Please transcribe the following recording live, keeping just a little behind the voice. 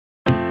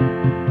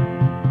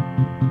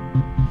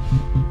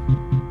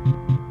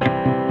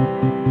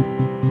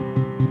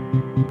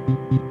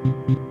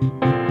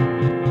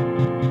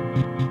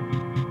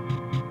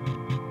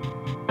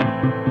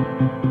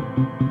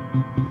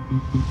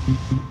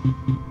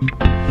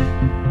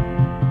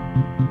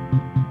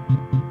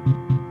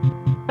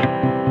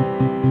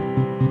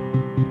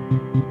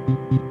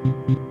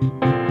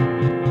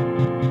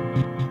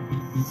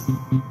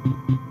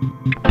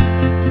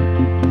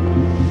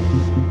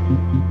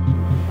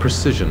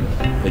Precision.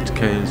 It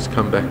has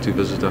come back to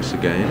visit us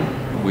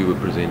again. We were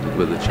presented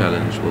with a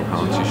challenge, well,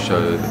 how to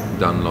show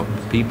Dunlop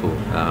people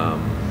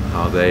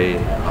how they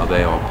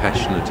are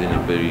passionate in a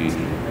very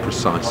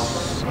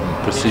precise,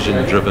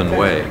 precision-driven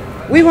way.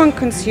 We want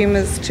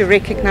consumers to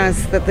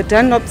recognise that the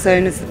Dunlop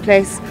zone is the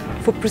place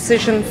for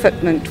precision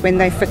fitment when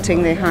they're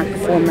fitting their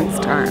high-performance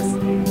tyres.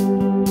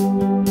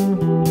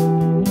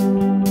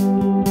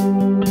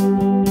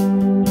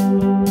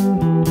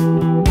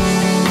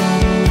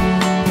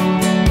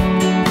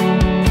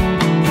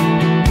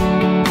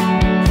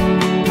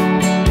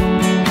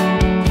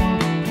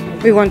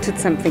 We wanted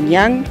something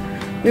young,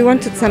 we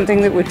wanted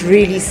something that would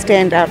really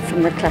stand out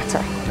from the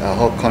clutter. Our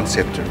whole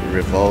concept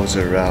revolves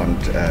around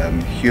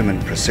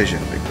human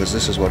precision, because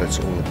this is what it's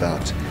all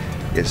about,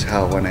 is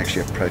how one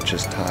actually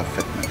approaches tyre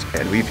fitment.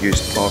 And we've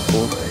used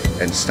parkour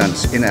and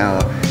stunts in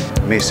our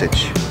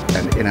message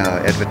and in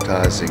our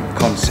advertising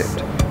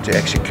concept to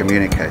actually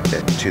communicate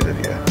that to the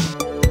viewer.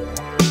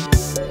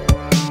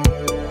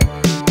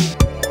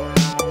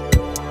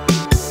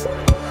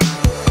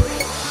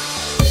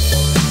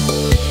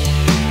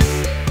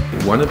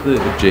 One of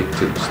the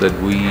objectives that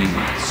we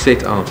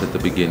set out at the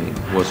beginning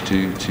was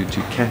to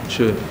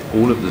capture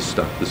all of this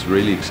stuff, this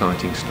really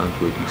exciting stunt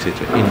work,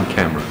 etc., in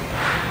camera.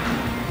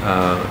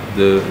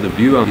 The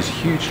viewer is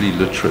hugely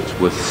literate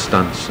with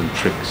stunts and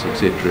tricks,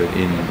 etc.,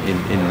 in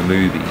the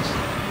movies.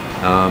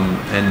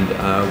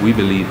 And we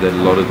believe that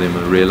a lot of them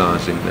are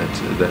realizing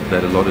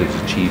that a lot is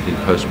achieved in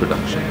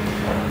post-production.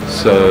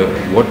 So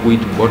what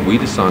we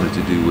decided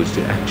to do was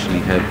to actually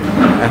have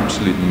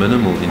absolute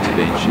minimal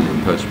intervention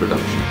in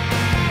post-production.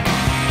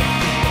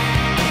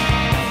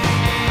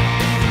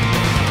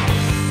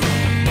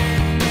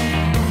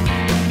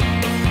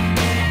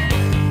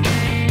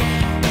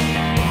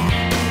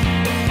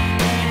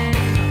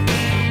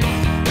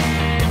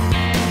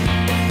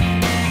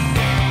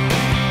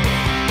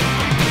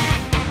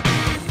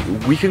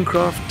 We can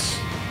craft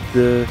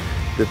the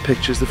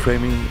pictures, the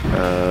framing,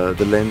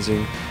 the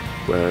lensing,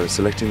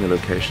 selecting the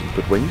locations,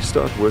 but when you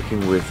start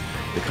working with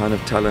the kind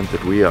of talent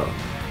that we are,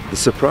 the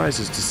surprise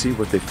is to see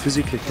what they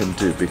physically can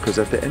do, because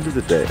at the end of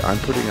the day I'm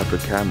putting up a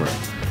camera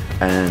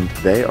and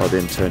they are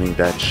then turning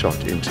that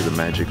shot into the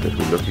magic that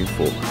we're looking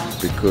for,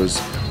 because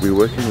we're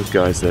working with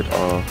guys that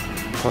are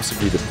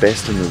possibly the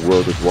best in the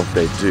world at what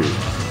they do,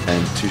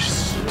 and to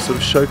sort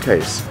of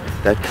showcase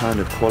that kind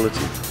of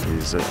quality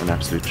is an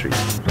absolute treat.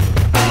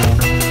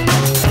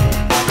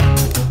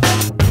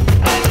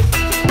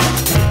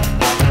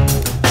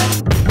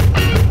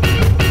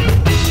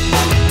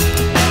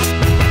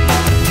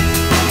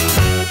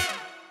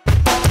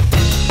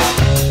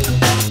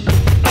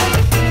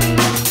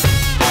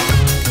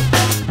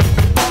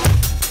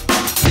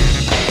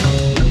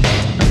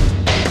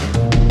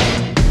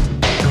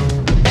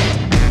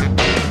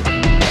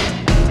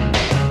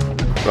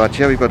 Right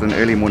here we've got an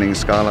early morning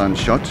skyline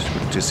shot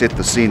to set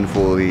the scene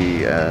for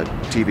the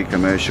TV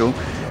commercial,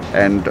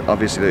 and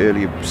obviously the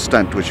early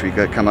stunt which we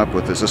come up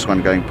with is this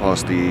one going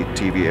past the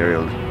TV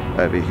aerial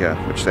over here,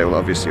 which they will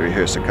obviously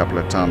rehearse a couple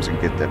of times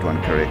and get that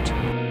one correct.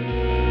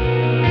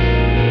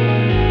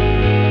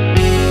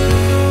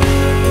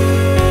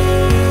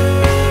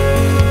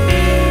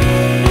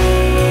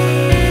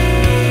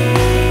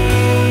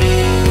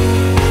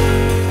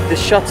 The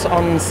shots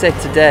on set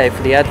today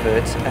for the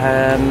advert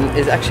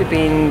is actually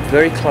been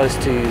very close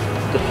to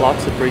the plot,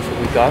 the brief that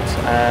we got,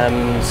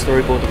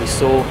 storyboard that we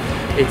saw.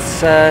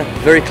 It's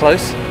very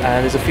close.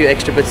 There's a few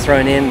extra bits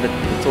thrown in, but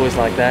it's always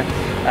like that.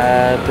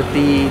 But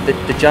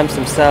the jumps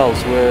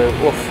themselves were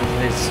oof.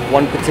 There's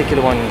one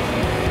particular one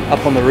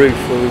up on the roof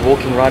where we're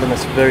walking right on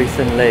this very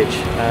thin ledge.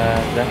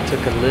 That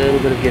took a little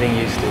bit of getting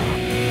used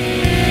to.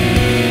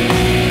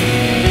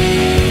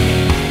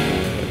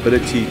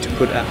 Ability to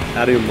put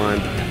out of your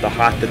mind the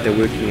height that they're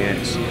working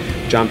at,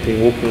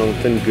 jumping, walking along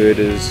thin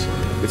girders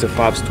with a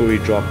 5-story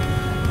drop.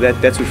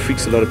 That's what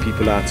freaks a lot of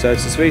people out. So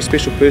it's this very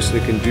special person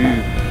that can do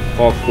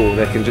parkour,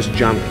 that can just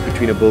jump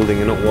between a building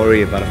and not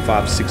worry about a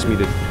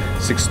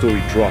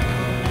 6-story drop.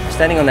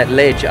 Standing on that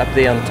ledge up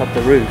there on top of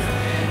the roof,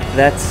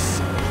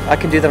 I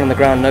can do that on the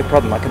ground, no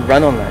problem. I can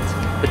run on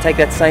that. But take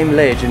that same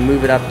ledge and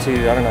move it up to,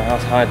 I don't know how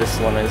high this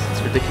one is,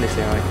 it's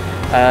ridiculously high.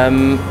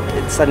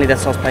 Suddenly that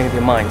starts playing with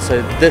your mind.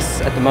 So this,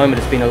 at the moment,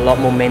 has been a lot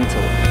more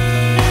mental.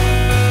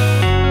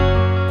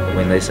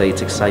 When they say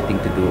it's exciting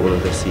to do all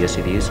of this, yes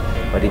it is,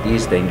 but it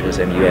is dangerous,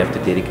 and you have to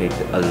dedicate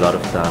a lot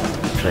of time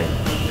to train,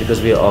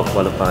 because we are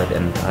qualified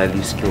and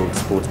highly skilled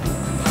sports people.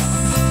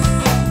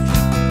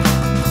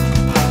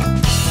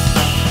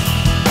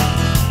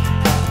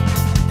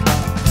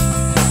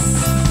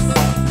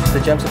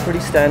 The jumps are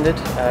pretty standard,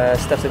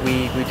 stuff that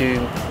we do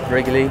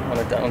regularly on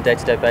a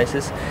day-to-day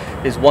basis.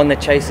 There's one that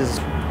chases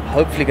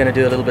hopefully going to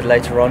do a little bit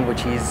later on,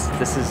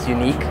 this is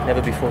unique,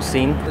 never before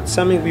seen. It's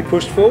something we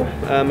pushed for.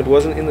 It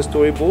wasn't in the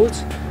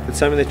storyboards. It's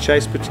something that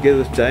Chase put together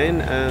with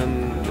Dane.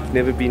 It's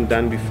never been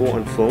done before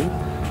on film.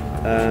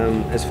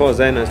 As far as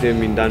I know, it's never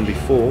been done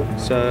before.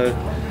 So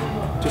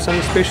just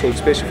something special,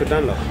 especially for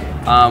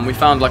Dunlop. We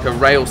found like a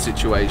rail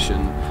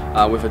situation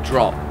with a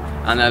drop.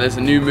 And there's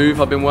a new move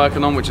I've been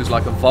working on, which is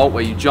like a vault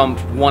where you jump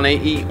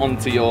 180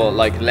 onto your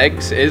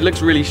legs. It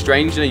looks really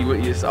strange, you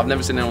know, I've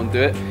never seen anyone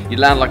do it. You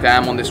land like I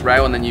am on this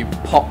rail and then you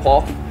pop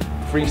off,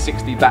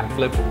 360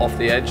 backflip off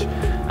the edge.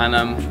 And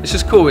it's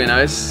just cool, you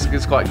know,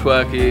 it's quite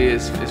quirky,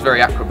 it's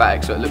very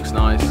acrobatic, so it looks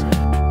nice.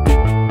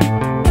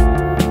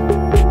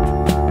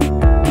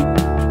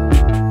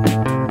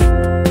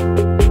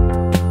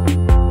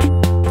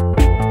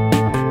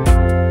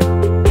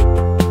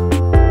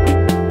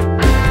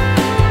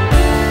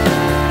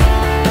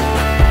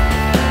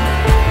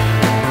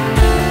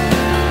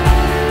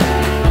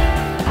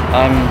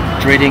 I'm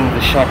dreading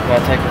the shot where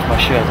I take off my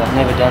shirt. I've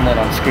never done that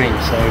on screen,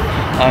 so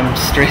I'm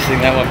stressing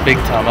that one big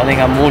time. I think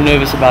I'm more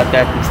nervous about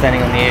that than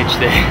standing on the edge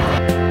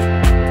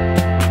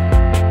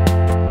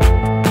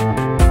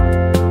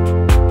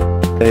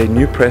there. A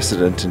new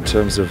precedent in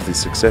terms of the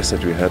success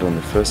that we had on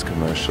the first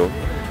commercial.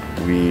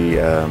 We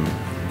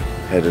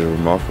had a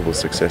remarkable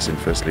success in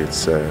firstly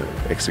its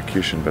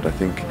execution, but I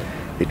think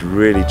it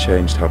really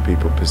changed how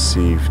people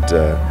perceived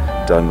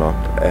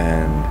Dunlop,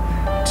 and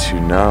to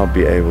now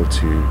be able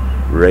to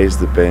raise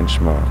the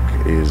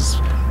benchmark is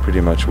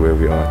pretty much where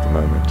we are at the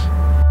moment.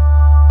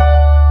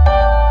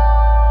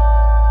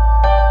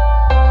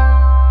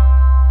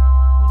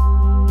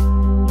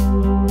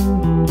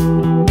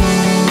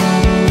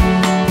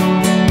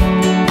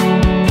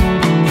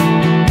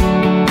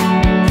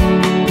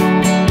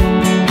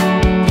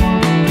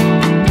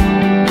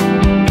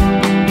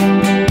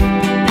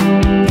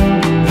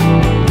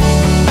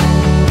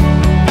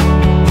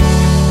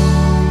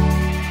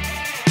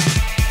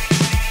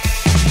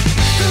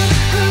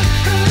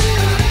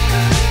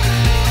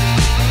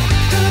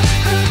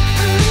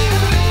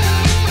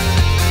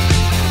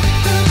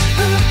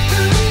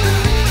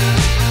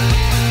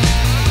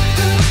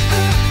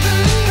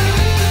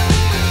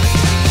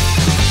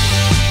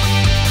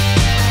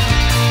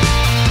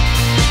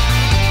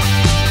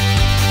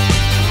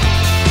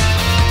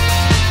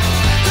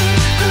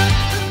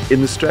 In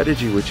the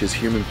strategy, which is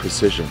human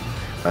precision,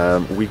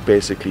 we're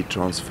basically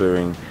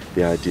transferring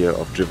the idea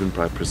of driven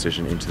by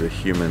precision into the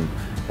human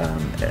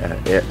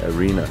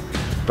arena.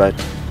 But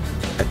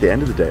at the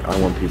end of the day, I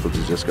want people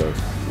to just go,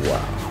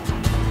 wow.